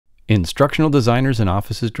Instructional Designers in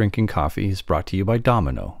Offices Drinking Coffee is brought to you by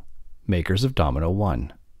dominKnow, makers of dominKnow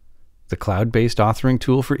One, the cloud-based authoring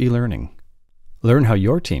tool for e-learning. Learn how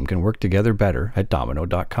your team can work together better at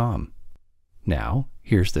dominKnow.com. Now,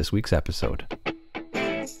 here's this week's episode.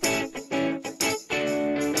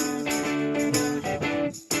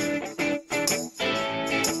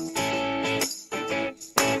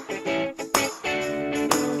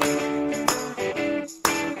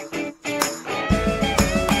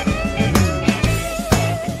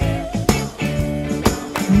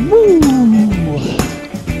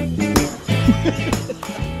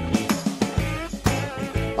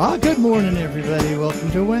 Good morning, everybody.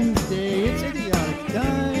 Welcome to Wednesday. It's idiotic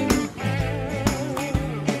time.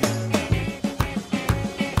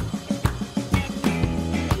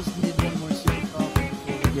 Just need one more sip of coffee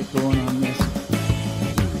before we get going on this.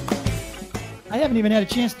 I haven't even had a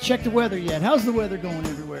chance to check the weather yet. How's the weather going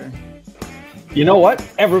everywhere? You know what?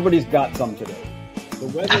 Everybody's got some today. The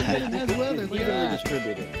weather has weather. Is evenly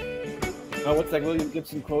distributed. What's that William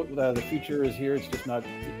Gibson quote? The future is here. It's just not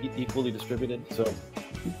equally distributed. So.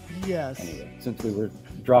 Yes. Anyway, since we were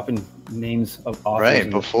dropping names of authors. Right,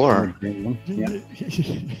 before. Yeah.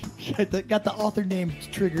 Got the author name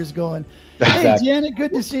triggers going. Exactly. Hey, Janet,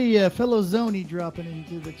 good to see fellow Zoni dropping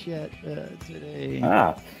into the chat today.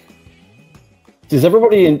 Does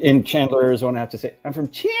everybody in Chandler, Arizona have to say, I'm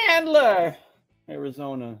from Chandler,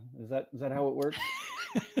 Arizona? Is that how it works?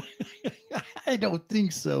 I don't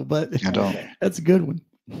think so, but I don't. That's a good one.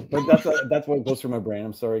 But that's what goes through my brain.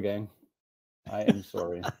 I'm sorry, gang. I am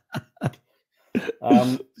sorry.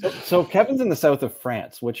 So Kevin's in the south of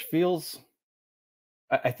France, which feels,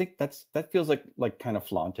 I think that feels like kind of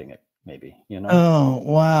flaunting it, maybe, you know? Oh,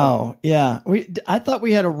 wow. Yeah. I thought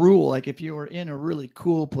we had a rule, like if you were in a really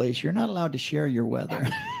cool place, you're not allowed to share your weather.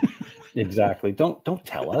 Exactly. Don't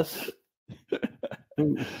tell us.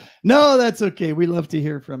 No, that's okay. We love to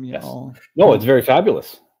hear from you all. No, it's very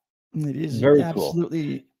fabulous. It is very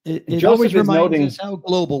absolutely cool. It always reminds us how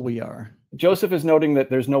global we are. Joseph is noting that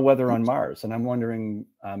there's no weather on Mars, and I'm wondering,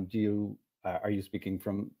 are you speaking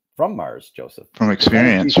from Mars, Joseph? From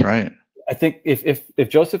experience, right? I think if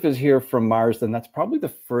Joseph is here from Mars, then that's probably the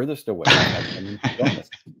furthest away. I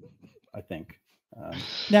think.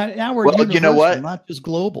 Now we're well, you know what? Not just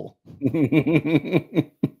global.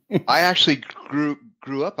 I actually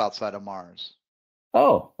grew up outside of Mars.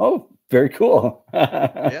 Oh, very cool.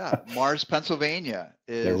 Yeah, Mars, Pennsylvania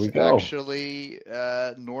is actually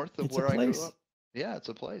north of where I grew up. Yeah, it's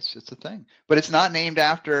a place. It's a thing. But it's not named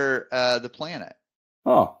after the planet.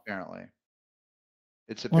 Oh. Apparently.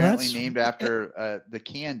 It's apparently named after the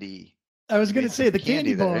candy. I was going to say the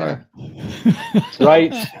candy bar.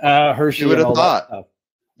 Right. Hershey. You would have thought.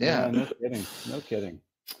 Yeah. No kidding.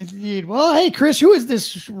 Indeed. Well, hey, Chris, who is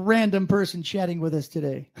this random person chatting with us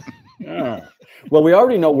today? Well, we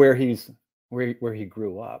already know where he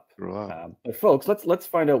grew up. But folks, let's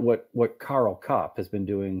find out what Karl Kapp has been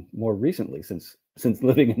doing more recently since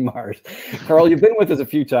living in Mars. Karl, you've been with us a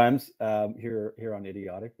few times here on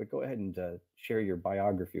Idiotic, but go ahead and share your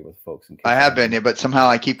biography with folks. I have been here, but somehow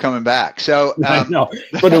I keep coming back. So no,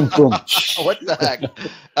 what the heck?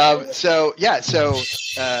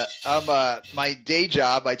 My day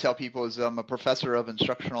job, I tell people, is I'm a professor of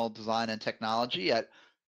instructional design and technology at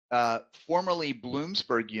formerly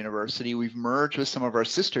Bloomsburg University. We've merged with some of our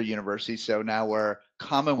sister universities, so now we're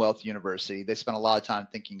Commonwealth University. They spent a lot of time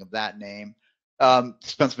thinking of that name.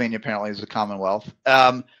 Pennsylvania apparently is a Commonwealth,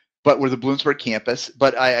 but we're the Bloomsburg campus.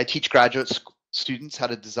 But I teach graduate students how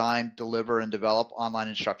to design, deliver, and develop online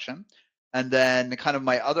instruction. And then kind of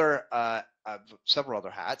my other, I have several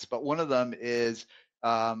other hats, but one of them is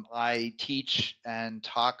I teach and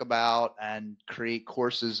talk about and create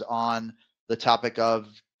courses on the topic of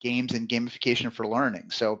games and gamification for learning.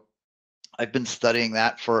 So I've been studying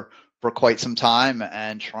that for quite some time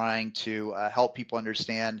and trying to help people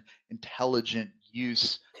understand intelligent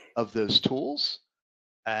use of those tools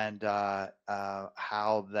and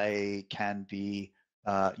how they can be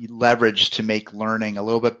leveraged to make learning a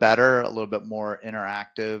little bit better, a little bit more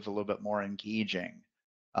interactive, a little bit more engaging.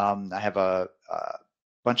 I have a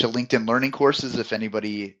bunch of LinkedIn Learning courses if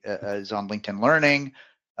anybody is on LinkedIn Learning.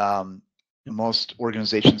 Most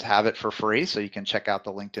organizations have it for free, so you can check out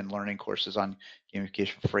the LinkedIn Learning courses on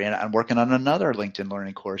gamification for free. And I'm working on another LinkedIn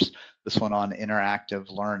Learning course, this one on interactive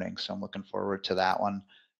learning. So I'm looking forward to that one.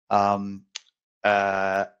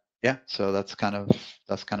 Yeah, so that's kind of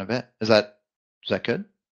it. Is that good?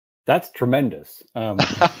 That's tremendous. I'm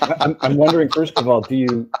wondering, first of all, do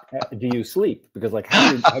you sleep? Because like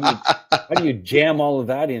how do you jam all of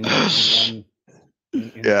that in one?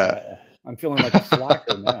 I'm feeling like a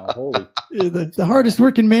slacker now. Holy. The hardest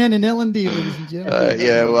working man in L&D, ladies and gentlemen.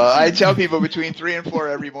 Yeah, well, I tell people between 3 and 4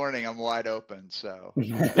 every morning I'm wide open. So.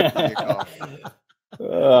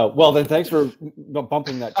 Well, then thanks for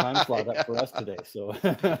bumping that time slot up for us today. So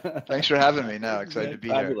thanks for having me. No, excited to be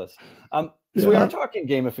fabulous. Here. So we are talking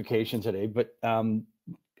gamification today, but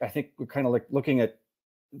I think we're kind of like looking at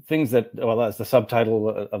things that, well, as the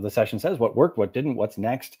subtitle of the session says, what worked, what didn't, what's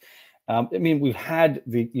next. I mean, we've had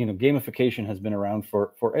gamification has been around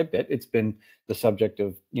for a bit. It's been the subject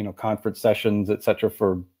of, conference sessions, et cetera,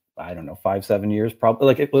 for, I don't know, 5-7 years, probably,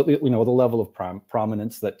 like, the level of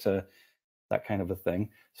prominence that kind of a thing.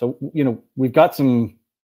 So, we've got some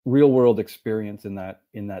real world experience in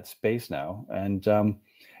that space now. And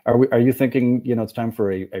are you thinking, it's time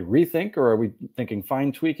for a rethink, or are we thinking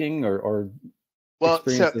fine tweaking or well,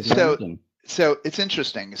 so it's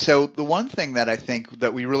interesting. So the one thing that I think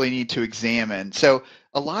that we really need to examine, so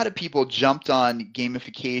a lot of people jumped on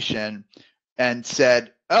gamification and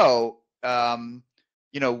said,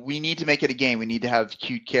 we need to make it a game. We need to have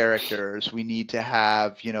cute characters. We need to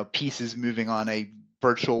have, pieces moving on a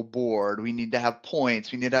virtual board. We need to have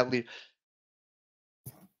points. We need to have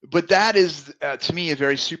but that is, to me, a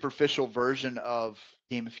very superficial version of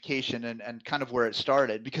gamification and kind of where it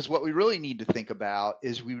started, because what we really need to think about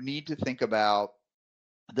is we need to think about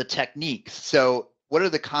the techniques. So what are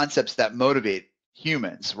the concepts that motivate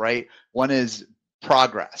humans, right? One is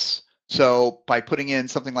progress. So by putting in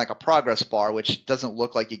something like a progress bar, which doesn't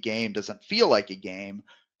look like a game, doesn't feel like a game,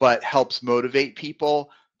 but helps motivate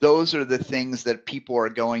people, those are the things that people are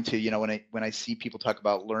going to, when I see people talk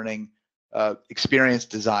about learning experienced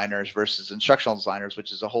designers versus instructional designers,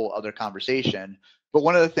 which is a whole other conversation. But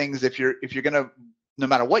one of the things, if you're going to, no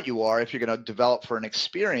matter what you are, if you're going to develop for an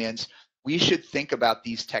experience, we should think about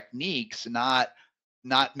these techniques, not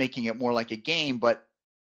making it more like a game, but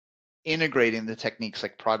integrating the techniques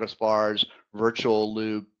like progress bars, virtuous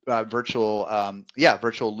loops,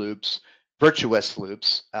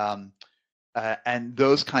 and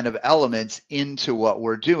those kind of elements into what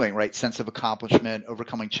we're doing, right? Sense of accomplishment,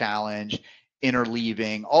 overcoming challenge,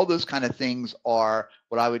 interleaving, all those kind of things are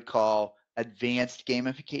what I would call advanced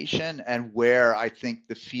gamification, and where I think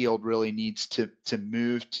the field really needs to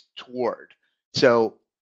move toward. So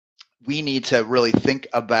we need to really think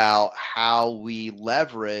about how we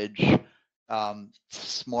leverage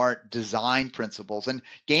smart design principles, and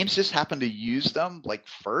games just happen to use them like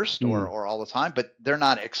first or all the time, but they're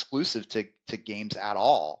not exclusive to games at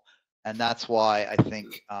all. And that's why I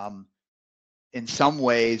think in some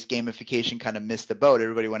ways gamification kind of missed the boat.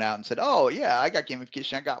 Everybody went out and said, oh yeah, I got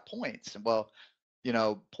gamification, I got points. And well,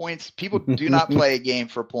 points, people do not play a game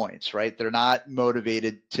for points, right? They're not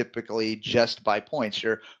motivated typically just by points.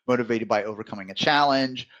 You're motivated by overcoming a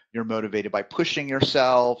challenge. You're motivated by pushing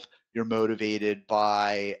yourself. You're motivated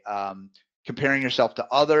by comparing yourself to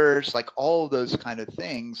others. Like all of those kind of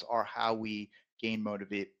things are how we gain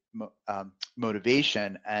motivation.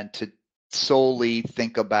 And to solely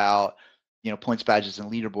think about points, badges,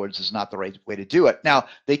 and leaderboards is not the right way to do it. Now,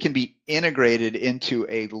 they can be integrated into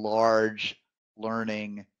a large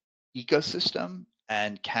learning ecosystem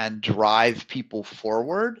and can drive people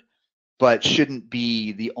forward, but shouldn't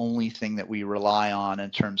be the only thing that we rely on in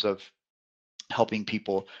terms of helping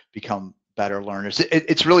people become better learners.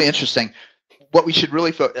 It's really interesting. What we should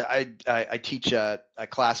really focus, I teach a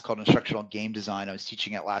class called Instructional Game Design. I was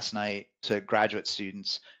teaching it last night to graduate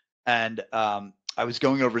students, and I was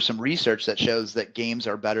going over some research that shows that games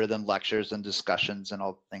are better than lectures and discussions and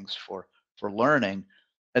all things for learning.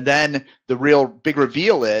 And then the real big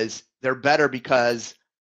reveal is they're better because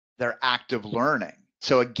they're active learning.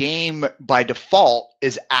 So a game by default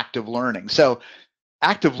is active learning. So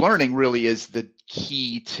active learning really is the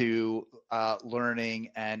key to learning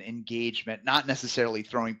and engagement, not necessarily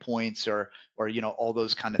throwing points or all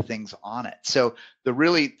those kind of things on it. So the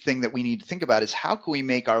really thing that we need to think about is how can we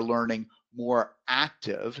make our learning more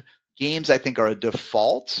active? Games, I think, are a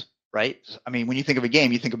default, right? I mean, when you think of a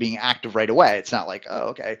game, you think of being active right away. It's not like, oh,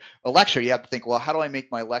 okay. A lecture, you have to think, well, how do I make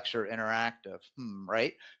my lecture interactive?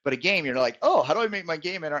 Right? But a game, you're like, oh, how do I make my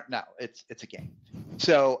game interactive? No, it's a game.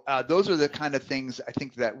 So those are the kind of things I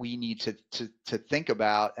think that we need to think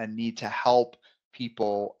about and need to help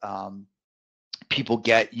people people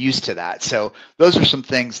get used to that. So those are some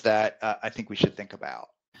things that I think we should think about.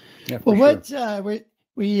 Yeah, well, sure.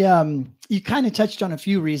 You kind of touched on a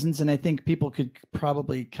few reasons, and I think people could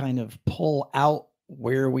probably kind of pull out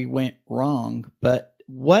where we went wrong. But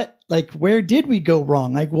where did we go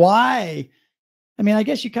wrong? Like, why? I mean, I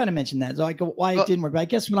guess you kind of mentioned that. So why it didn't work. But I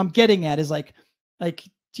guess what I'm getting at is like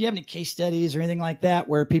do you have any case studies or anything like that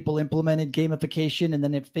where people implemented gamification and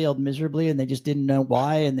then it failed miserably and they just didn't know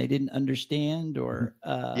why and they didn't understand? Or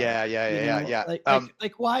yeah.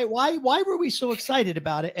 Like why were we so excited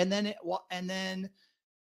about it? And then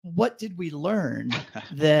what did we learn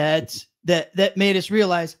that made us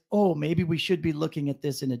realize, oh, maybe we should be looking at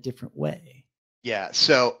this in a different way? Yeah.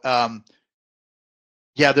 So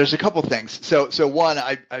there's a couple things. So one,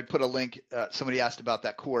 I put a link. Somebody asked about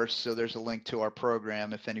that course, so there's a link to our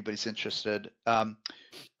program if anybody's interested. I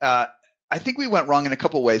think we went wrong in a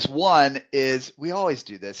couple ways. One is we always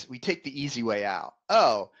do this. We take the easy way out.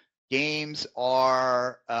 Oh, games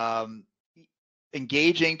are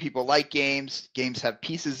engaging. People like games. Games have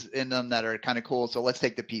pieces in them that are kind of cool. So let's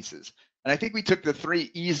take the pieces. And I think we took the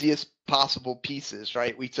 3 easiest possible pieces,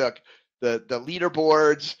 right? We took the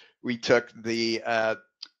leaderboards. We took the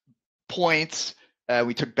points.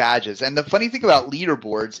 We took badges. And the funny thing about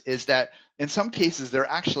leaderboards is that in some cases,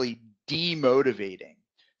 they're actually demotivating.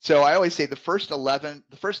 So I always say the first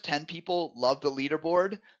 10 people love the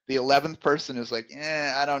leaderboard. The 11th person is like,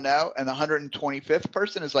 I don't know. And the 125th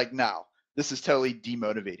person is like, no, this is totally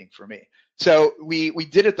demotivating for me. So we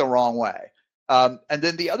did it the wrong way. And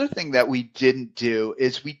then the other thing that we didn't do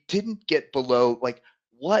is we didn't get below, like,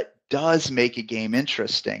 what does make a game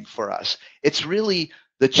interesting for us? It's really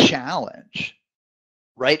the challenge,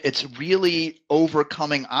 right? It's really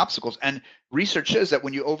overcoming obstacles. And research shows that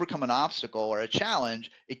when you overcome an obstacle or a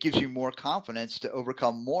challenge, it gives you more confidence to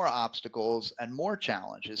overcome more obstacles and more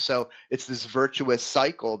challenges. So it's this virtuous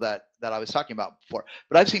cycle that I was talking about before.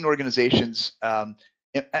 But I've seen organizations, the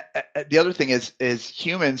other thing is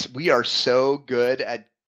humans, we are so good at,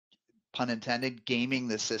 pun intended, gaming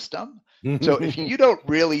the system. So if you don't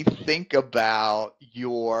really think about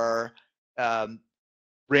your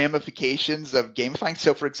ramifications of gamifying.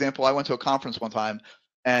 So for example, I went to a conference one time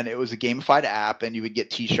and it was a gamified app and you would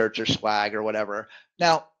get t-shirts or swag or whatever.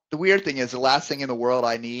 Now, the weird thing is the last thing in the world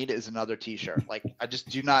I need is another t-shirt. Like I just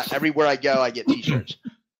do not, everywhere I go, I get t-shirts.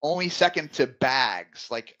 Only second to bags.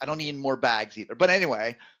 Like I don't need more bags either. But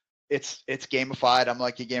anyway, it's gamified. I'm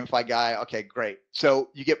like a gamified guy. Okay, great. So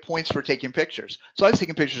you get points for taking pictures. So I was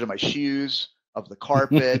taking pictures of my shoes, of the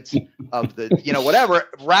carpet, of the, whatever,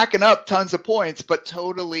 racking up tons of points, but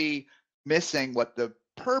totally missing what the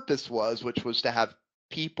purpose was, which was to have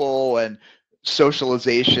people and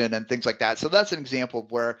socialization and things like that. So that's an example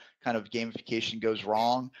of where kind of gamification goes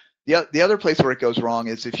wrong. The other place where it goes wrong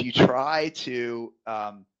is if you try to,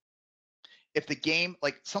 if the game,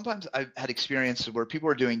 like sometimes I've had experiences where people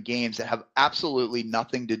are doing games that have absolutely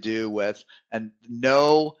nothing to do with, and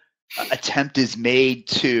no attempt is made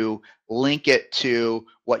to link it to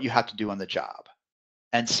what you have to do on the job.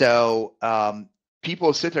 And so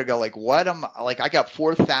people sit there and go like, I got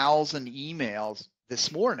 4,000 emails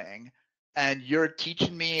this morning and you're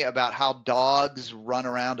teaching me about how dogs run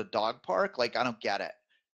around a dog park? Like, I don't get it.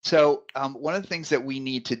 So one of the things that we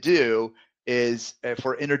need to do is, if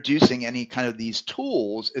we're introducing any kind of these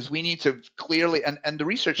tools, is we need to clearly, and the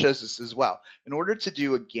research shows this as well, in order to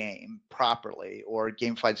do a game properly or a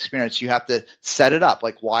gamified experience, you have to set it up.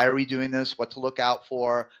 Like, why are we doing this? What to look out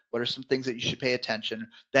for? What are some things that you should pay attention?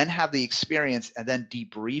 Then have the experience and then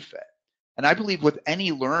debrief it. And I believe with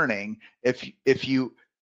any learning, if you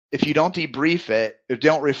don't debrief it, if you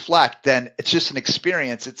don't reflect, then it's just an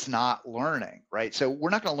experience. It's not learning, right? So we're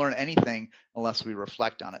not going to learn anything unless we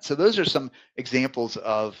reflect on it. So those are some examples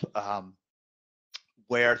of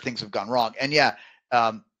where things have gone wrong. And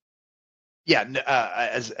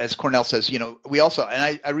as Cornell says, we also,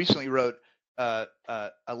 and I recently wrote a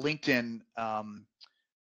LinkedIn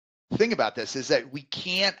thing about this, is that we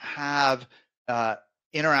can't have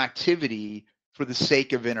interactivity for the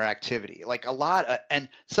sake of interactivity. Like a lot, and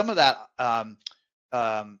some of that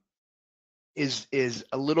is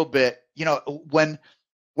a little bit, when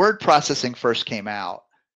word processing first came out,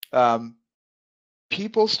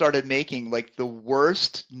 people started making like the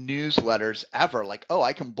worst newsletters ever. Like, oh,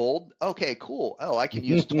 I can bold. Okay, cool. Oh, I can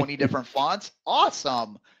use 20 different fonts.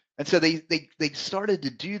 Awesome. And so they started to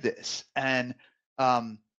do this, and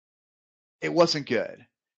it wasn't good.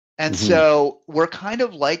 And so we're kind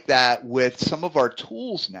of like that with some of our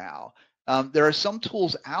tools now. There are some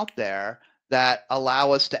tools out there that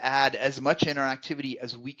allow us to add as much interactivity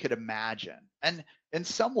as we could imagine. And in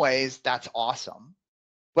some ways, that's awesome.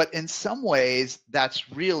 But in some ways,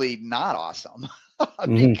 that's really not awesome.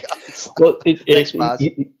 Because, well,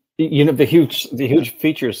 the huge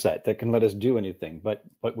feature set that can let us do anything. But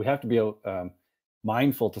we have to be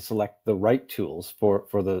mindful to select the right tools for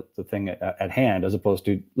the thing at hand, as opposed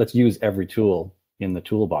to let's use every tool in the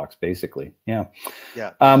toolbox, basically. Yeah.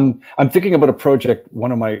 I'm thinking about a project,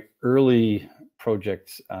 one of my early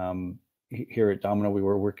project here at Domino. We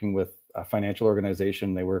were working with a financial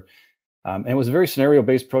organization. They were, and it was a very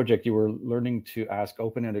scenario-based project. You were learning to ask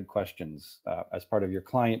open-ended questions as part of your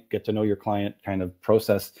client, get to know your client kind of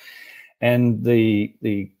process. And the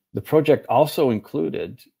project also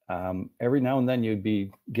included every now and then you'd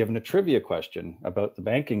be given a trivia question about the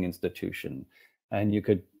banking institution, and you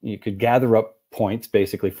could gather up points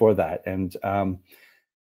basically for that. And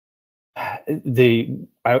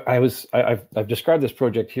I've described this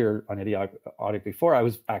project here on IDIODC before. I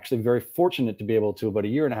was actually very fortunate to be able to, about a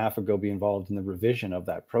year and a half ago, be involved in the revision of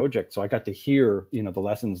that project. So I got to hear, the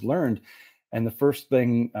lessons learned. And the first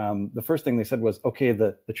thing they said was, okay,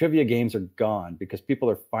 the trivia games are gone because people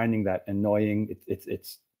are finding that annoying.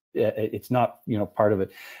 It's not, part of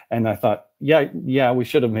it. And I thought, yeah, we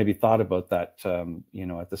should have maybe thought about that,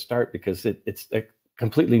 at the start, because it's a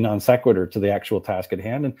completely non sequitur to the actual task at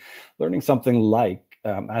hand. And learning something like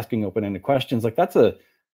asking open-ended questions, like that's a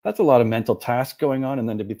lot of mental task going on. And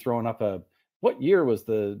then to be throwing up what year was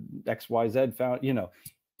the XYZ found,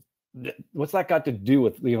 what's that got to do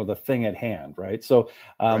with, the thing at hand, right? So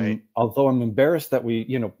although I'm embarrassed that we,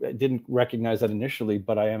 didn't recognize that initially,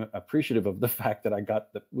 but I am appreciative of the fact that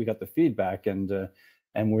we got the feedback and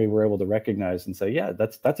we were able to recognize and say, yeah,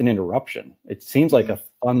 that's an interruption. It seems like a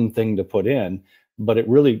fun thing to put in, but it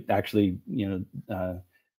really actually,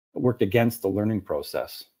 worked against the learning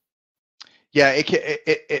process. Yeah,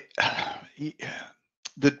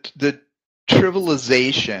 the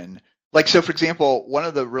trivialization. Like, so for example, one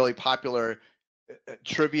of the really popular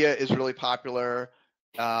trivia is really popular.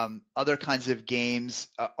 Other kinds of games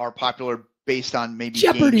are popular based on maybe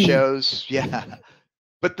Jeopardy! Game shows. Yeah.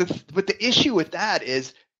 But the issue with that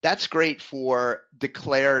is that's great for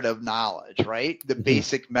declarative knowledge, right? The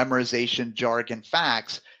basic memorization, jargon,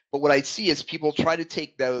 facts. But what I see is people try to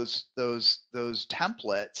take those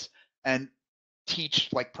templates and teach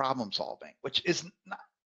like problem solving, which is not,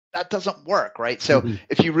 that doesn't work, right? So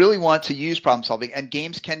if you really want to use problem solving, and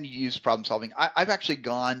games can use problem solving, I've actually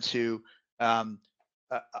gone to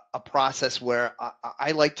a process where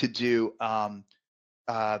I like to do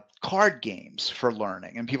card games for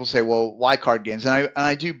learning. And people say, well, why card games? And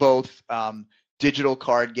I do both digital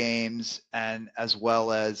card games and as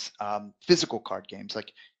well as physical card games.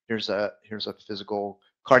 Like here's a physical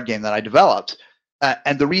card game that I developed.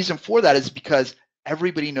 And the reason for that is because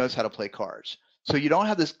everybody knows how to play cards. So you don't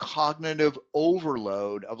have this cognitive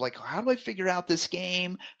overload of like, how do I figure out this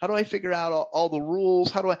game? How do I figure out all the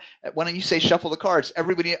rules? When you say shuffle the cards,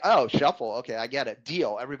 everybody, oh, shuffle. Okay, I get it.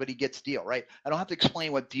 Deal. Everybody gets deal, right? I don't have to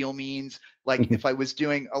explain what deal means. Like if I was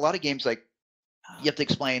doing a lot of games, like you have to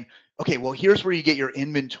explain, okay, well, here's where you get your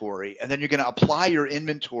inventory. And then you're going to apply your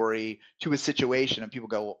inventory to a situation. And people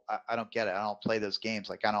go, well, I don't get it. I don't play those games.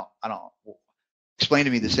 Like I don't explain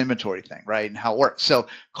to me this inventory thing, right? And how it works. So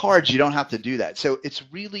cards, you don't have to do that. So it's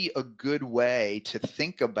really a good way to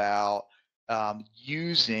think about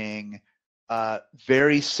using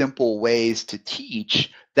very simple ways to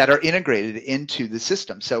teach that are integrated into the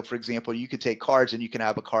system. So for example, you could take cards and you can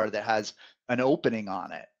have a card that has an opening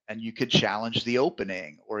on it, and you could challenge the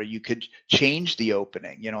opening, or you could change the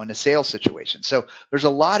opening, in a sales situation. So there's a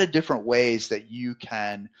lot of different ways that you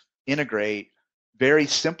can integrate very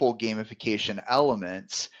simple gamification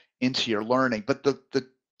elements into your learning. But the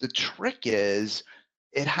trick is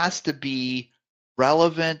it has to be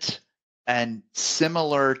relevant and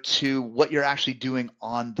similar to what you're actually doing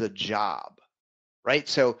on the job, right?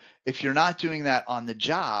 So if you're not doing that on the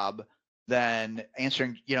job, then if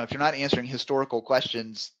you're not answering historical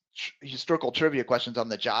trivia questions on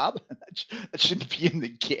the job, that shouldn't be in the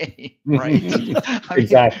game, right?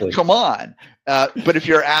 Exactly. Come on. But if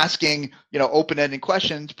you're asking, open-ended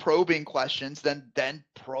questions, probing questions, then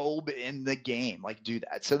probe in the game, like do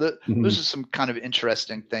that. So those are some kind of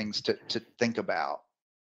interesting things to think about.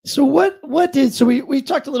 So we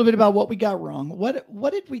talked a little bit about what we got wrong.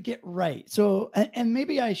 What did we get right? So, and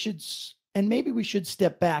maybe we should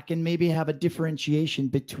step back and maybe have a differentiation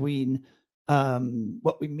between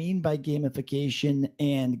what we mean by gamification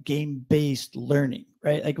and game-based learning,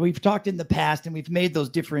 right? Like we've talked in the past and we've made those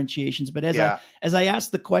differentiations, but as I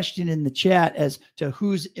asked the question in the chat as to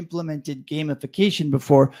who's implemented gamification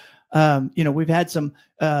before, we've had some,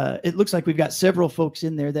 it looks like we've got several folks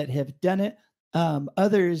in there that have done it.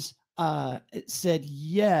 Others said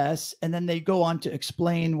yes, and then they go on to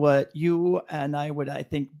explain what you and I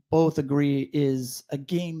think both agree is a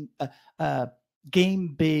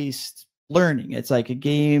game-based learning. It's like a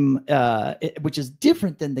game, which is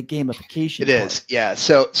different than the gamification. It is, yeah.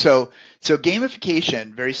 So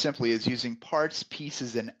gamification, very simply, is using parts,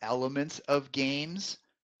 pieces, and elements of games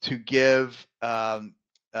to give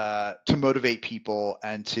to motivate people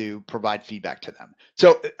and to provide feedback to them.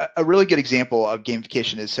 So a really good example of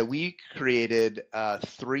gamification is, so we created a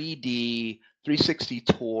 3D 360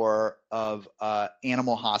 tour of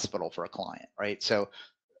animal hospital for a client, right? So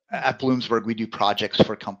at Bloomsburg, we do projects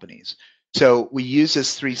for companies. So we use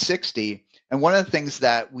this 360, and one of the things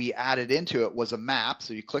that we added into it was a map.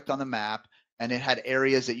 So you clicked on the map, and it had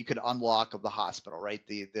areas that you could unlock of the hospital, right?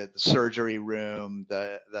 The surgery room,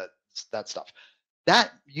 that stuff.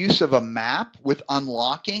 That use of a map with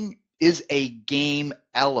unlocking is a game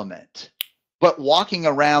element. But walking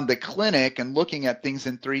around the clinic and looking at things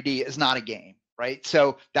in 3D is not a game, right?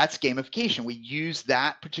 So that's gamification. We use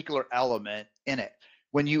that particular element in it.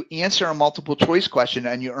 When you answer a multiple choice question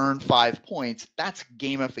and you earn 5 points, that's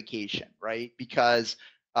gamification, right? Because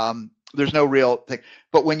there's no real thing.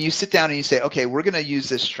 But when you sit down and you say, okay, we're going to use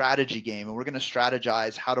this strategy game and we're going to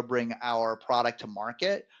strategize how to bring our product to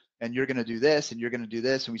market, and you're going to do this and you're going to do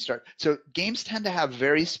this, and we start. So games tend to have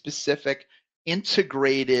very specific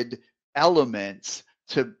integrated elements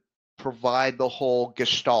to provide the whole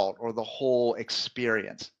gestalt or the whole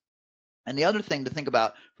experience. And the other thing to think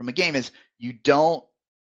about from a game is you don't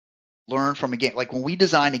learn from a game. Like when we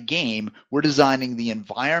design a game, we're designing the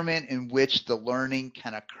environment in which the learning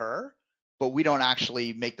can occur, but we don't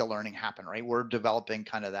actually make the learning happen, right? We're developing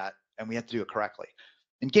kind of that, and we have to do it correctly.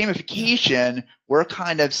 In gamification, we're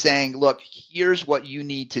kind of saying, look, here's what you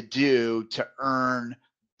need to do to earn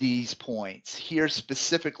these points. Here's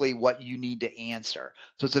specifically what you need to answer.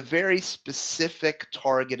 So it's a very specific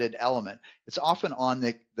targeted element. It's often on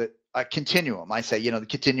the continuum. I say, the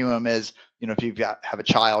continuum is, if you have a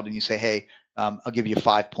child and you say, hey, I'll give you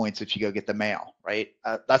 5 points if you go get the mail, right?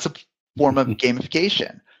 That's a form of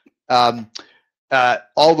gamification. And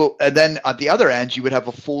then at the other end, you would have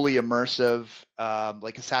a fully immersive,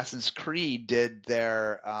 like Assassin's Creed did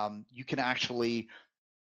their, you can actually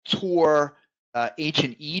tour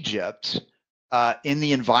ancient Egypt in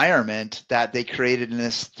the environment that they created in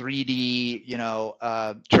this 3D,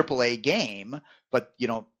 AAA game. But,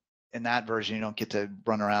 in that version, you don't get to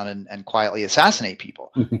run around and quietly assassinate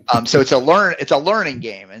people. So it's a learning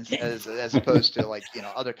game as opposed to like,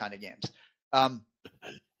 other kind of games.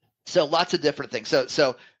 So lots of different things.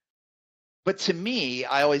 But to me,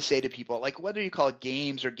 I always say to people, like, whether you call it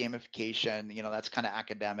games or gamification, that's kind of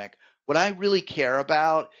academic. What I really care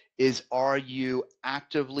about is, are you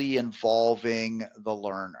actively involving the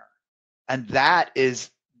learner? And that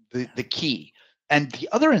is the key. And the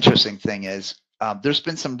other interesting thing is, there's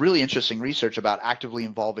been some really interesting research about actively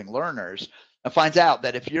involving learners. It finds out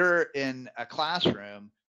that if you're in a classroom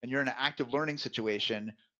and you're in an active learning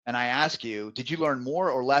situation, and I ask you, did you learn more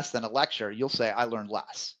or less than a lecture? You'll say, I learned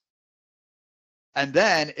less. And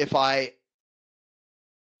then if I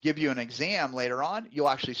give you an exam later on, you'll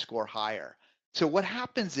actually score higher. So what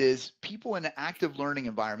happens is, people in an active learning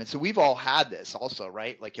environment, so we've all had this also,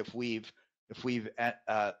 right? Like if we've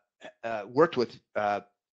worked with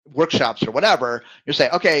workshops or whatever, you say,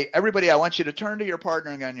 okay, everybody, I want you to turn to your partner,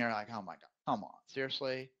 and you're like, oh my God, come on,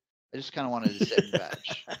 seriously? I just kind of wanted to sit and veg.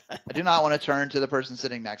 I do not want to turn to the person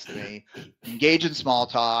sitting next to me, engage in small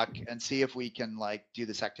talk, and see if we can like do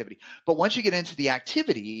this activity. But once you get into the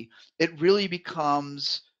activity, it really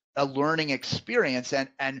becomes a learning experience,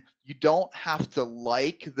 and you don't have to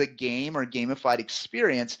like the game or gamified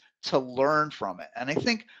experience to learn from it. And I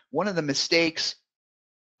think one of the mistakes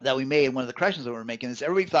that we made, one of the corrections that we're making, is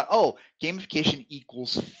everybody thought, oh, gamification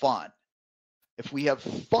equals fun. If we have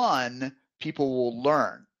fun, people will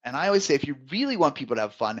learn. And I always say, if you really want people to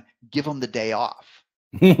have fun, give them the day off.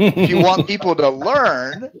 If you want people to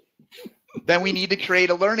learn, then we need to create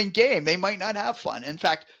a learning game. They might not have fun. In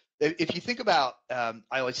fact, if you think about, I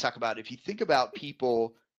always talk about, if you think about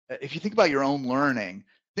people, if you think about your own learning,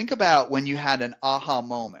 think about when you had an aha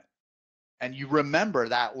moment and you remember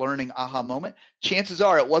that learning aha moment. Chances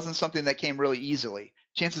are it wasn't something that came really easily.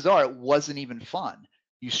 Chances are it wasn't even fun.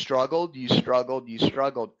 You struggled, you struggled, you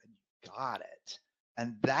struggled, and you got it.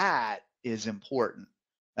 And that is important.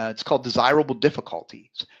 It's called desirable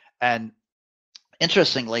difficulties. And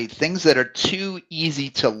interestingly, things that are too easy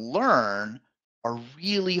to learn are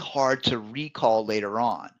really hard to recall later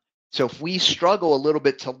on. So if we struggle a little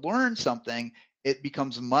bit to learn something, it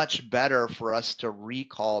becomes much better for us to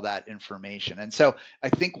recall that information. And so I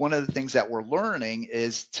think one of the things that we're learning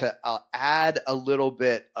is to add a little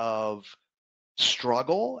bit of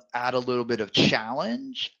struggle, add a little bit of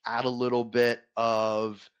challenge, add a little bit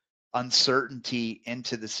of uncertainty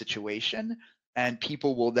into the situation, and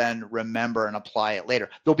people will then remember and apply it later.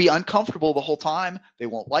 They'll be uncomfortable the whole time. They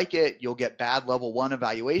won't like it. You'll get bad level 1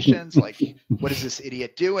 evaluations, like, what is this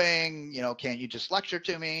idiot doing? Can't you just lecture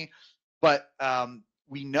to me? But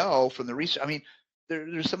we know from the research, I mean,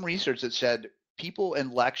 there's some research that said people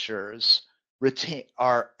in lectures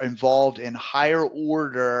are involved in higher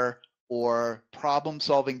order or problem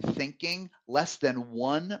solving thinking less than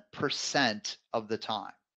 1% of the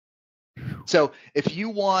time. So if you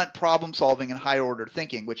want problem solving and higher order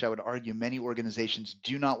thinking, which I would argue many organizations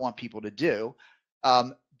do not want people to do,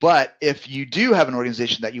 but if you do have an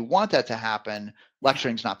organization that you want that to happen,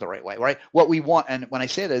 lecturing is not the right way, right? What we want, and when I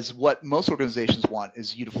say that, is what most organizations want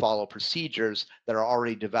is you to follow procedures that are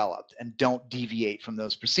already developed and don't deviate from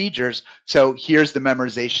those procedures. So here's the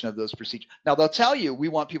memorization of those procedures. Now they'll tell you we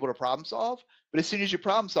want people to problem solve, but as soon as you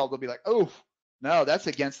problem solve, they'll be like, oh, no, that's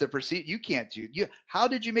against the procedure. You can't do. How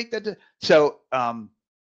did you make that? So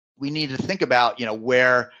we need to think about, you know,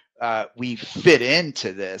 where we fit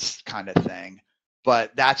into this kind of thing.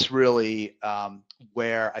 But that's really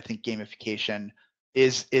where I think gamification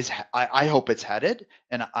is. I hope it's headed,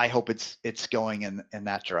 and I hope it's going in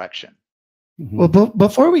that direction. Well,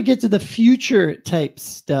 before we get to the future type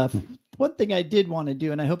stuff, one thing I did want to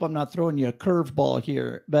do, and I hope I'm not throwing you a curveball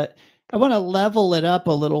here, but I want to level it up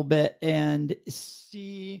a little bit and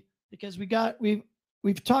see, because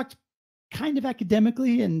we've talked kind of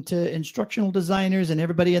academically and to instructional designers, and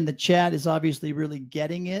everybody in the chat is obviously really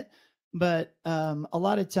getting it. But a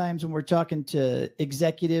lot of times when we're talking to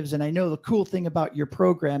executives, and I know the cool thing about your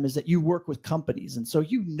program is that you work with companies, and so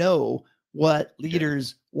you know what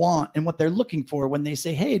leaders want and what they're looking for when they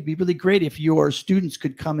say, hey, it'd be really great if your students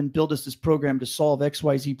could come and build us this program to solve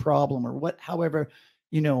XYZ problem, or however,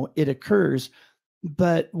 you know, it occurs.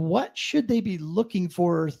 But what should they be looking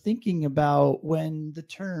for or thinking about when the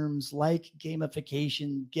terms like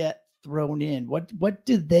gamification get thrown in? What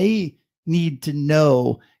do they need to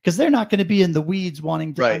know? Because they're not going to be in the weeds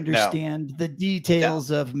wanting to understand the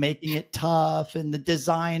details of making it tough and the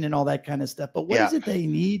design and all that kind of stuff. But what is it they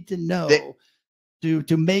need to know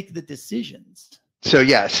to make the decisions? So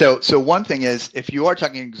so one thing is, if you are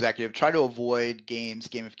talking executive, try to avoid games,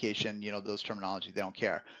 gamification, you know, those terminology. They don't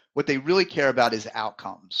care. What they really care about is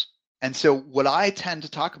outcomes. And so what I tend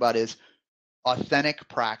to talk about is authentic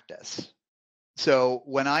practice. So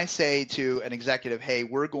when I say to an executive, hey,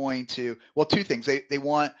 we're going to, well, two things. They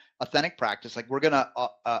want authentic practice. Like, we're going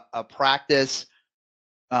to practice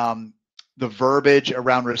the verbiage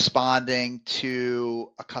around responding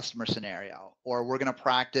to a customer scenario, or we're going to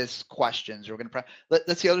practice questions, or we're going to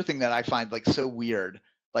that's the other thing that I find like so weird.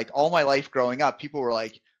 Like, all my life growing up, people were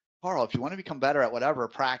like, Karl, if you want to become better at whatever,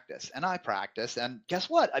 practice. And I practice, and guess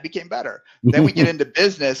what? I became better. Then we get into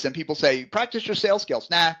business and people say, practice your sales skills.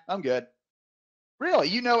 Nah, I'm good. Really?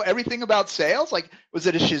 You know everything about sales? Like, was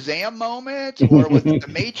it a Shazam moment, or was it the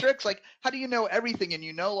Matrix? Like, how do you know everything and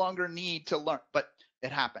you no longer need to learn? But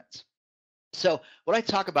it happens. So what I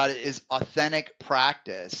talk about is authentic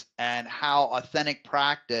practice, and how authentic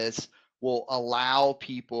practice will allow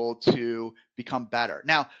people to become better.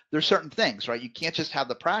 Now, there's certain things, right? You can't just have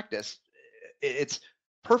the practice. It's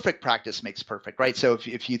perfect practice makes perfect, right? So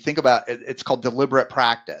if you think about it, it's called deliberate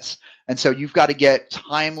practice. And so you've got to get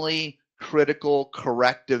timely, critical,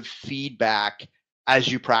 corrective feedback as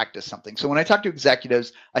you practice something. So when I talk to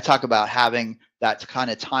executives, I talk about having that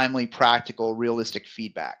kind of timely, practical, realistic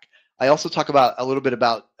feedback. I also talk about a little bit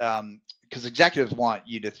about, because executives want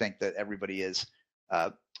you to think that everybody is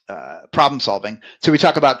problem solving. So we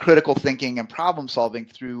talk about critical thinking and problem solving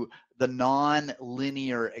through the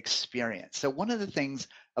non-linear experience. So one of the things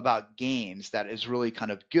about games that is really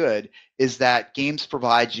kind of good is that games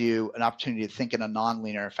provide you an opportunity to think in a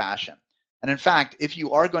non-linear fashion. And in fact, if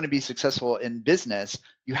you are going to be successful in business,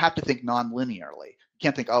 you have to think non-linearly. You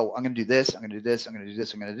can't think, oh, I'm going to do this, I'm going to do this, I'm going to do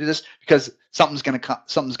this, I'm going to do this, because something's going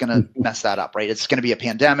to mess that up, right? It's going to be a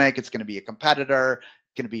pandemic, it's going to be a competitor,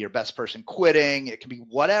 it's going to be your best person quitting, it can be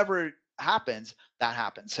whatever happens, that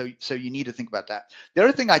happens. So you need to think about that. The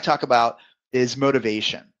other thing I talk about is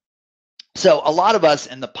motivation. So a lot of us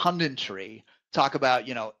in the punditry talk about,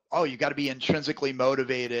 you know, oh, you got to be intrinsically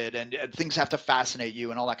motivated, and things have to fascinate you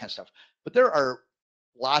and all that kind of stuff. But there are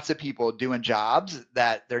lots of people doing jobs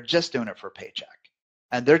that they're just doing it for a paycheck,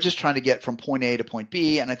 and they're just trying to get from point A to point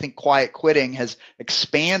B. And I think quiet quitting has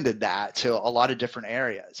expanded that to a lot of different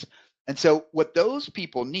areas. And so what those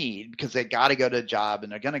people need, because they got to go to a job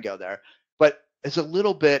and they're going to go there, but it's a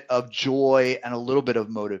little bit of joy and a little bit of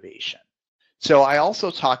motivation. So I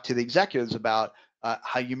also talked to the executives about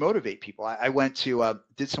how you motivate people. I went to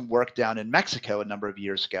did some work down in Mexico a number of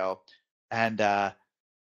years ago, and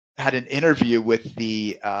had an interview with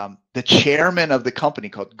the chairman of the company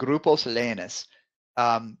called Grupo Selenes.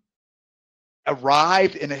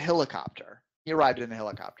 Arrived in a helicopter He arrived in a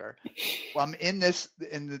helicopter. Well, I'm in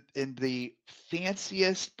the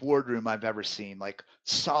fanciest boardroom I've ever seen, like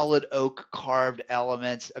solid oak carved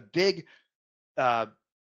elements, a big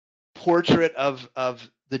portrait of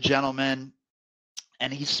the gentleman,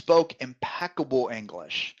 and he spoke impeccable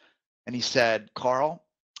English. And he said, "Karl,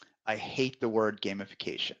 I hate the word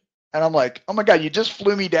gamification." And I'm like, "Oh my God, you just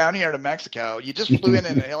flew me down here to Mexico. You just flew in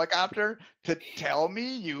a helicopter to tell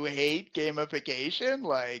me you hate gamification?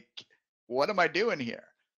 Like, what am I doing here?"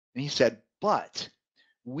 And he said, "But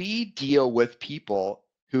we deal with people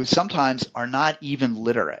who sometimes are not even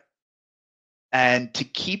literate. And to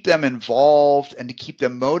keep them involved and to keep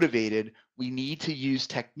them motivated, we need to use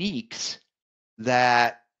techniques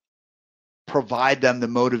that provide them the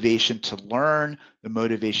motivation to learn, the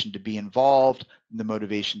motivation to be involved, the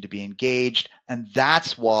motivation to be engaged. And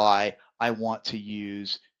that's why I want to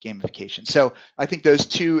use gamification." So I think those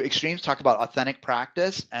two extremes, talk about authentic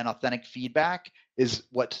practice and authentic feedback, is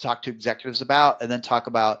what to talk to executives about, and then talk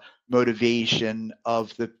about motivation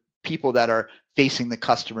of the people that are facing the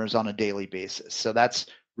customers on a daily basis. So that's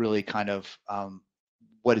really kind of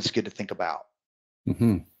what is good to think about.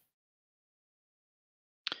 Mm-hmm.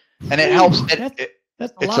 And it helps.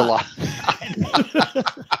 That's it's a lot.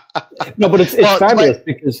 No, but it's fabulous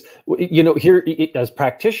because, you know, here as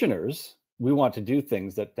practitioners, we want to do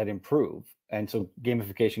things that improve, and so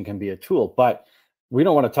gamification can be a tool. But we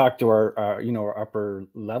don't want to talk to our you know, our upper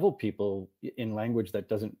level people in language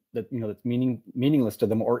that's meaningless to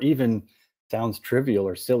them, or even sounds trivial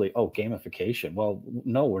or silly. Oh, gamification. Well,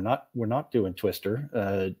 no, we're not doing Twister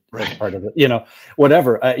as part of it. You know,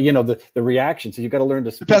 whatever. You know, the reaction. So you got to learn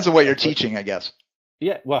to speak. Depends on what you're teaching, I guess.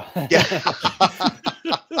 Yeah. Well. Yeah.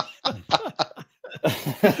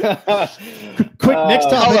 Quick, next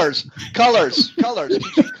topic. Colors. Teaching colors.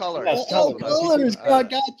 Yes, colors.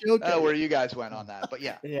 Got you. Okay. Where you guys went on that, but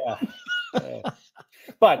yeah. Yeah.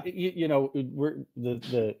 But you know, we're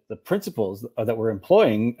the principles that we're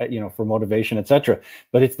employing, you know, for motivation, etc.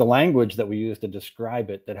 But it's the language that we use to describe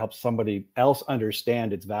it that helps somebody else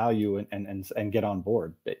understand its value and get on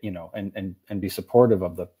board, you know, and be supportive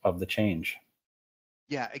of the change.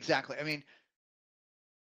 Yeah, exactly. I mean,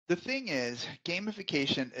 the thing is,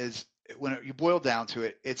 gamification is, when you boil down to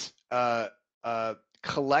it, it's a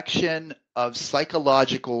collection of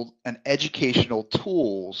psychological and educational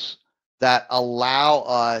tools that allow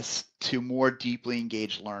us to more deeply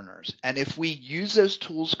engage learners. And if we use those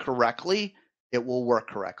tools correctly, it will work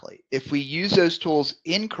correctly. If we use those tools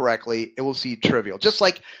incorrectly, it will seem trivial. Just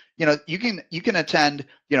like, you know, you can attend,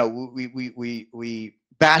 you know, we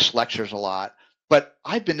bash lectures a lot, but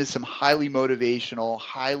I've been to some highly motivational,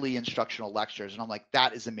 highly instructional lectures, and I'm like,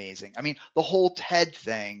 that is amazing. I mean, the whole TED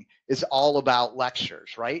thing is all about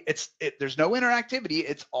lectures, right? There's no interactivity,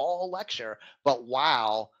 it's all lecture, but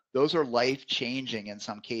wow, those are life-changing in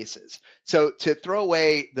some cases. So to throw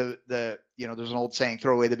away the you know, there's an old saying,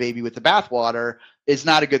 throw away the baby with the bathwater, is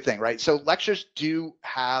not a good thing, right? So lectures do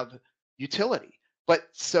have utility, but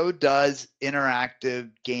so does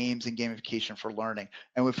interactive games and gamification for learning.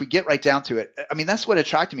 And if we get right down to it, I mean, that's what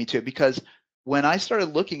attracted me to it, because when I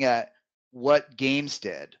started looking at what games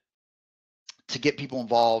did to get people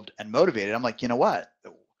involved and motivated, I'm like, you know what?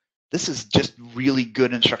 This is just really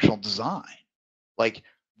good instructional design. Like,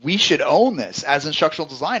 we should own this as instructional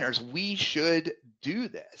designers. We should do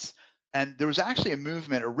this. And there was actually a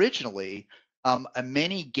movement originally,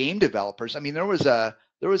 many game developers. I mean, there was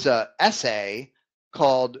a essay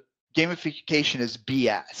called "Gamification is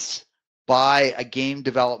BS" by a game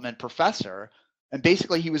development professor, and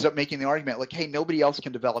basically he was making the argument like, hey, nobody else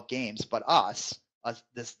can develop games but us,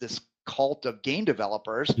 this cult of game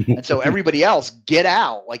developers, and so everybody else, get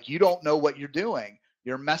out. Like, you don't know what you're doing.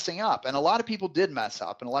 You're messing up. And a lot of people did mess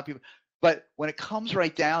up, and a lot of people, but when it comes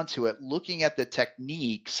right down to it, looking at the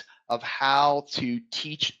techniques of how to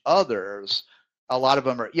teach others, a lot of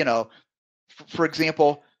them are, you know, for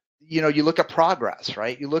example, you know, you look at progress,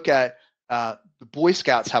 right? You look at the Boy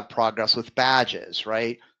Scouts have progress with badges,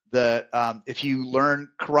 right? If you learn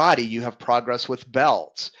karate, you have progress with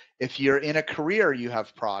belts. If you're in a career, you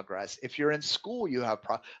have progress. If you're in school, you have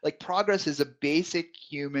progress is a basic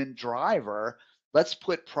human driver. Let's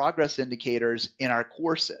put progress indicators in our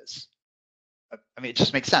courses. I mean, it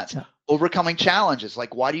just makes sense. Yeah. Overcoming challenges.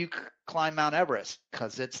 Like, why do you climb Mount Everest?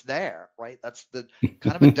 Because it's there, right? That's the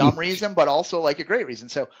kind of a dumb reason, but also like a great reason.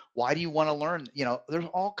 So why do you want to learn? You know, there's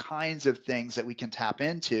all kinds of things that we can tap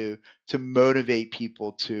into to motivate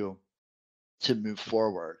people to move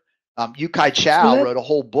forward. Yukai Chow wrote a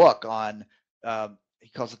whole book on, he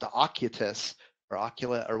calls it the Oculus or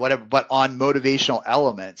Ocula or whatever, but on motivational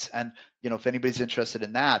elements. And, you know, if anybody's interested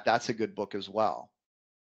in that, that's a good book as well.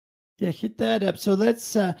 Yeah, hit that up. So let's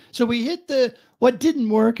so we hit the what didn't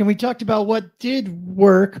work and we talked about what did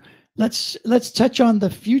work. Let's touch on the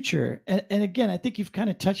future. And again, I think you've kind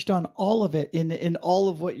of touched on all of it in all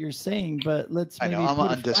of what you're saying, but let's maybe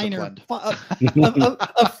put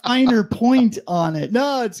a finer point on it.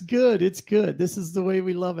 No, it's good. It's good. This is the way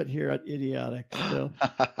we love it here at Idiotic. So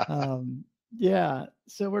yeah.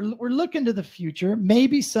 So we're looking to the future.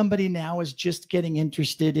 Maybe somebody now is just getting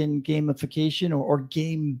interested in gamification or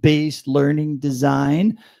game-based learning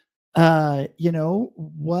design. You know,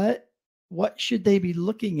 what should they be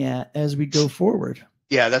looking at as we go forward?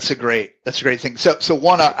 Yeah, that's a great thing. So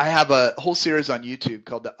one, I have a whole series on YouTube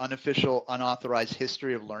called the Unofficial Unauthorized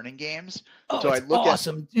History of Learning Games. Oh, so it's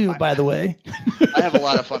awesome too, by the way. I have a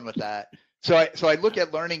lot of fun with that. So I look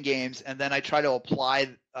at learning games and then I try to apply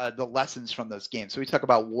the lessons from those games. So we talk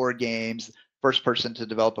about war games, first person to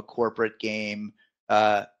develop a corporate game.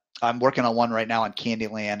 I'm working on one right now on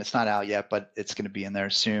Candyland. It's not out yet, but it's going to be in there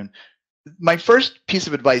soon. My first piece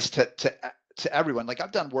of advice to everyone, like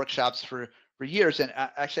I've done workshops for years, and I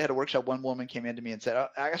actually had a workshop. One woman came into me and said,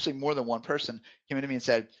 actually more than one person came into me and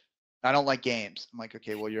said, I don't like games. I'm like,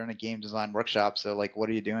 okay, well, you're in a game design workshop, so like, what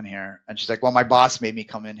are you doing here? And she's like, well, my boss made me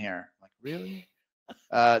come in here. I'm like, really?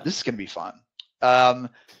 This is going to be fun.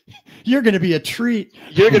 You're going to be a treat.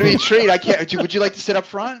 You're going to be a treat. I can't. Would you like to sit up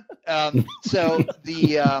front? So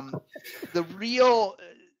the real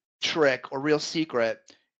trick or real secret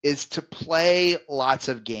is to play lots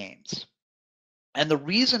of games. And the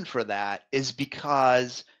reason for that is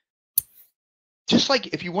because just like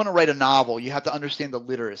if you want to write a novel, you have to understand the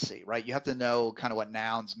literacy, right? You have to know kind of what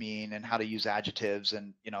nouns mean and how to use adjectives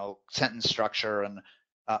and, you know, sentence structure and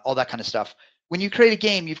all that kind of stuff. When you create a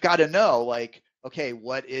game, you've got to know, like, okay,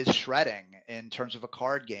 what is shredding in terms of a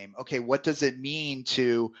card game? Okay, what does it mean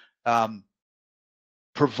to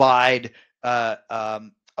provide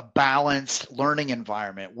a balanced learning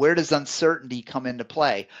environment? Where does uncertainty come into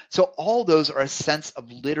play? So all those are a sense of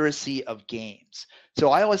literacy of games. So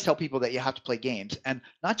I always tell people that you have to play games, and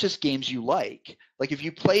not just games you like. Like if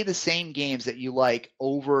you play the same games that you like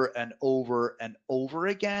over and over and over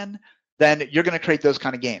again, then you're going to create those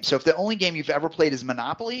kind of games. So if the only game you've ever played is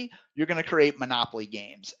Monopoly, you're going to create Monopoly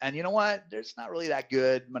games. And you know what? There's not really that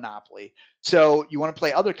good Monopoly. So you want to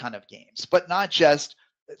play other kind of games, but not just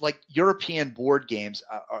like European board games.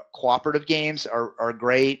 Cooperative games are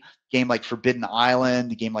great. Game like Forbidden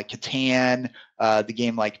Island, the game like Catan, the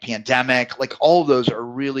game like Pandemic, like all of those are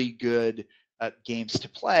really good games to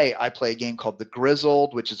play. I play a game called The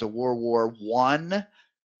Grizzled, which is a World War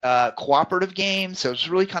I cooperative game. So it's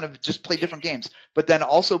really kind of just play different games, but then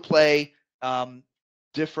also play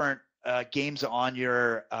different games on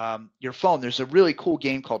your phone. There's a really cool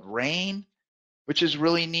game called Rain, which is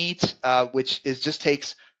really neat, which is just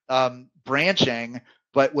takes branching,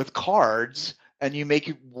 but with cards, and you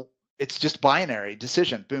make it's just binary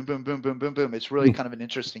decision, boom, boom, boom, boom, boom, boom. It's really kind of an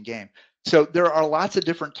interesting game. So there are lots of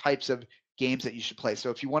different types of games that you should play. So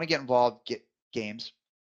if you want to get involved, get games.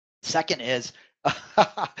 Second is,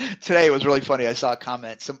 today it was really funny. I saw a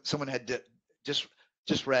comment. Someone had just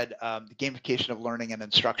read the Gamification of Learning and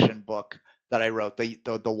Instruction book that I wrote,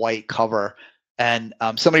 the white cover, and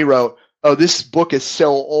somebody wrote, "Oh, this book is so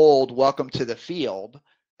old. Welcome to the field."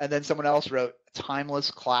 And then someone else wrote, "Timeless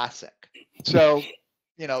classic." So,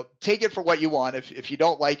 you know, take it for what you want. If you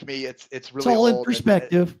don't like me, it's really all old in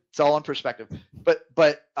perspective. It's all in perspective. But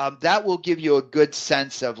that will give you a good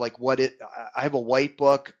sense of like what it. I have a white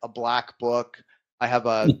book, a black book. I have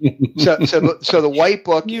a so the white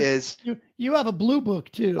book is. You have a blue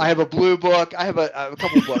book too. I have a blue book. I have a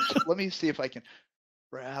couple of books. Let me see if I can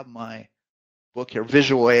grab my book here.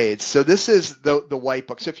 Visual aids. So this is the white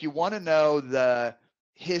book. So if you want to know the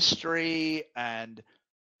history and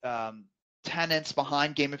tenets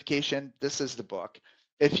behind gamification, this is the book.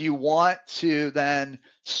 If you want to then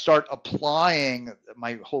start applying,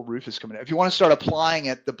 my whole roof is coming in. If you want to start applying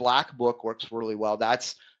it, the black book works really well.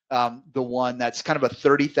 That's the one that's kind of a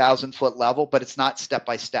 30,000 foot level, but it's not step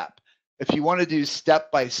by step. If you want to do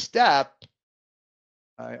step by step,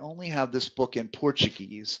 I only have this book in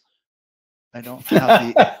Portuguese. I don't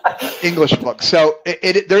have the English book. So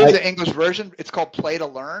there is an English version. It's called Play to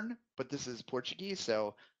Learn, but this is Portuguese.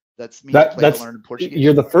 So that's me. Play to Learn in Portuguese.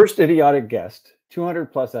 You're the first idiotic guest,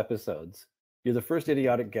 200 plus episodes. You're the first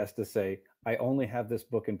idiotic guest to say, I only have this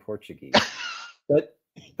book in Portuguese.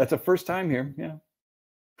 That's a first time here. Yeah.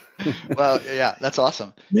 Well, yeah, that's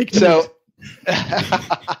awesome. So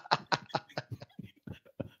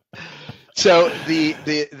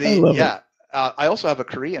I also have a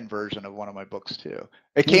Korean version of one of my books too.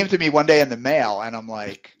 It came to me one day in the mail, and I'm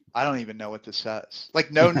like, I don't even know what this says.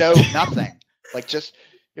 Like, no, nothing. Like, just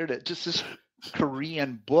here to just this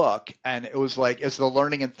Korean book, and it was like it's the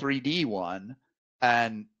learning in 3D one,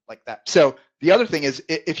 and like that. So the other thing is,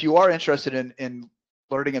 if you are interested in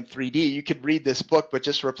learning in 3D, you could read this book, but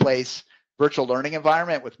just replace virtual learning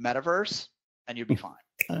environment with metaverse, and you'd be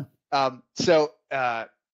fine. So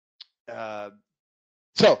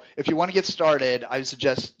if you want to get started, I would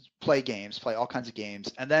suggest play all kinds of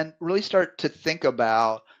games, and then really start to think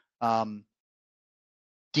about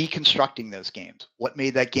deconstructing those games. What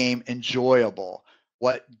made that game enjoyable?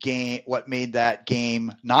 What made that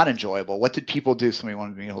game not enjoyable? What did people do? Somebody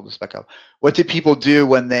wanted me to hold this back up. What did people do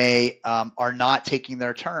when they are not taking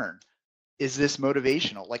their turn? Is this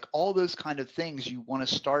motivational? Like all those kind of things, you want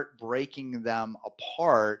to start breaking them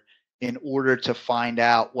apart in order to find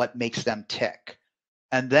out what makes them tick.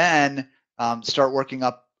 And then start working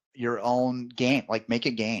up your own game, like make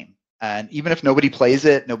a game. And even if nobody plays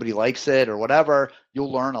it, nobody likes it or whatever,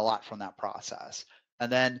 you'll learn a lot from that process.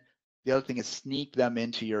 And then the other thing is sneak them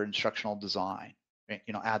into your instructional design,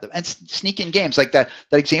 add them and sneak in games like that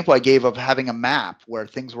example I gave of having a map where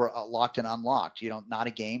things were locked and unlocked, not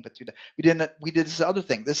a game, but we did this other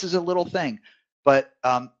thing. This is a little thing, but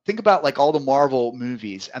think about like all the Marvel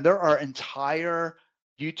movies, and there are entire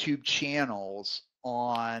YouTube channels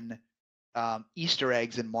on Easter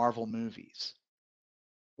eggs in Marvel movies.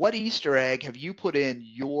 What Easter egg have you put in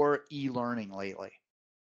your e-learning lately?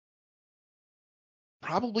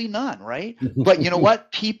 Probably none, right? But you know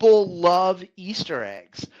what? People love Easter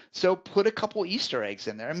eggs. So put a couple Easter eggs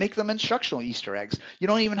in there and make them instructional Easter eggs. You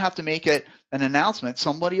don't even have to make it an announcement.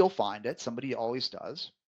 Somebody will find it. Somebody always does.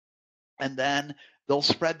 And then they'll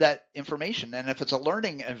spread that information. And if it's a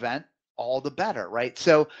learning event, all the better, right?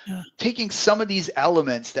 So taking some of these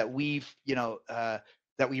elements that we've,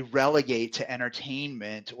 that we relegate to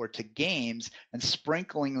entertainment or to games and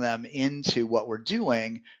sprinkling them into what we're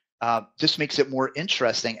doing just makes it more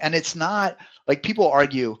interesting. And it's not like people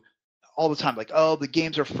argue all the time, like, oh, the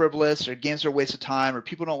games are frivolous or games are a waste of time or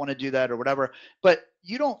people don't want to do that or whatever. But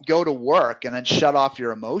you don't go to work and then shut off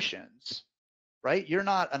your emotions, right? You're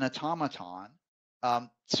not an automaton.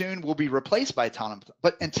 Soon we'll be replaced by automaton.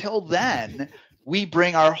 But until then, we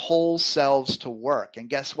bring our whole selves to work. And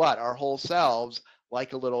guess what? Our whole selves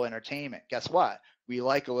like a little entertainment. Guess what? We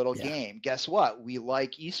like a little game. Guess what? We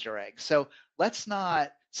like Easter eggs. So let's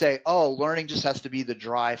not say, oh, learning just has to be the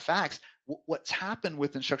dry facts. What's happened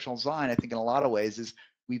with instructional design, I think in a lot of ways, is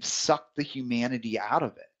we've sucked the humanity out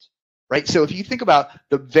of it, right? So if you think about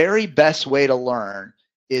the very best way to learn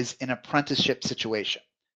is an apprenticeship situation.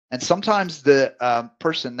 And sometimes the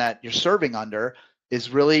person that you're serving under is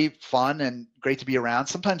really fun and great to be around.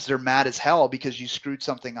 Sometimes they're mad as hell because you screwed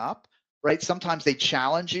something up, right? Sometimes they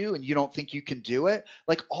challenge you and you don't think you can do it.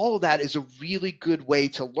 Like all of that is a really good way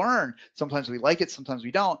to learn. Sometimes we like it, sometimes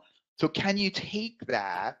we don't. So can you take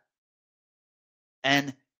that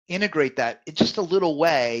and integrate that in just a little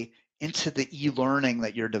way into the e-learning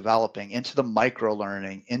that you're developing, into the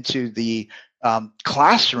micro-learning, into the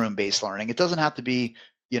classroom-based learning? It doesn't have to be,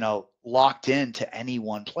 locked into any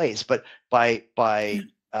one place, but by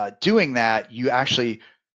doing that, you actually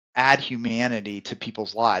add humanity to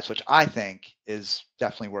people's lives, which I think is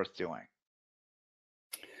definitely worth doing.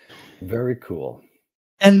 Very cool.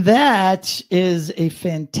 And that is a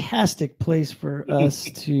fantastic place for us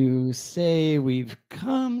to say we've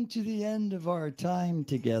come to the end of our time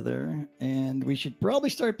together, and we should probably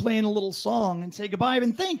start playing a little song and say goodbye.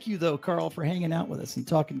 And thank you, though, Karl, for hanging out with us and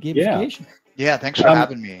talking gamification. Yeah, thanks for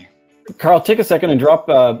having me. Karl, take a second and drop,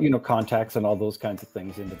 contacts and all those kinds of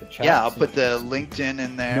things into the chat. Yeah, I'll put the LinkedIn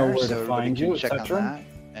in there. Know where to find you, check on that,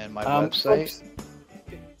 and my website. Folks,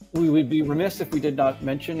 we would be remiss if we did not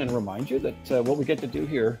mention and remind you that what we get to do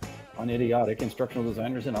here on Idiotic, Instructional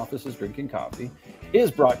Designers in Offices Drinking Coffee,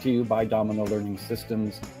 is brought to you by dominKnow Learning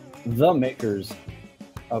Systems, the makers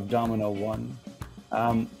of dominKnow 1.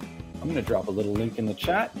 I'm going to drop a little link in the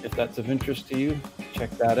chat if that's of interest to you. Check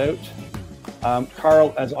that out.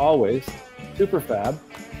 Karl, as always, super fab.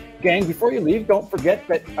 Gang, before you leave, don't forget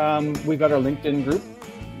that we've got our LinkedIn group.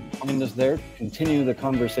 Find us there. Continue the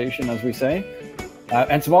conversation, as we say.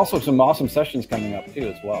 And some awesome sessions coming up, too,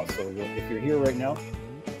 as well. So if you're here right now,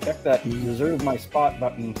 check that reserve my spot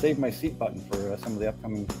button, save my seat button for some of the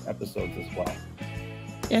upcoming episodes as well.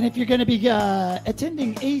 And if you're going to be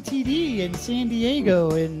attending ATD in San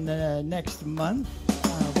Diego in next month,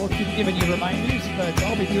 we'll keep giving you reminders, but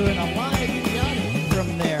I'll be doing a live idiotic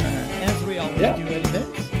from there, as we always do at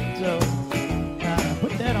events. So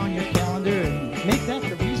put that on your calendar and make that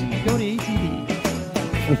the reason you go to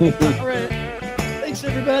ATD. All right. Thanks,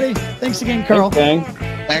 everybody. Thanks again, Karl.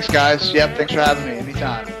 Thanks, guys. Yep, thanks for having me.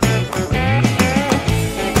 Anytime.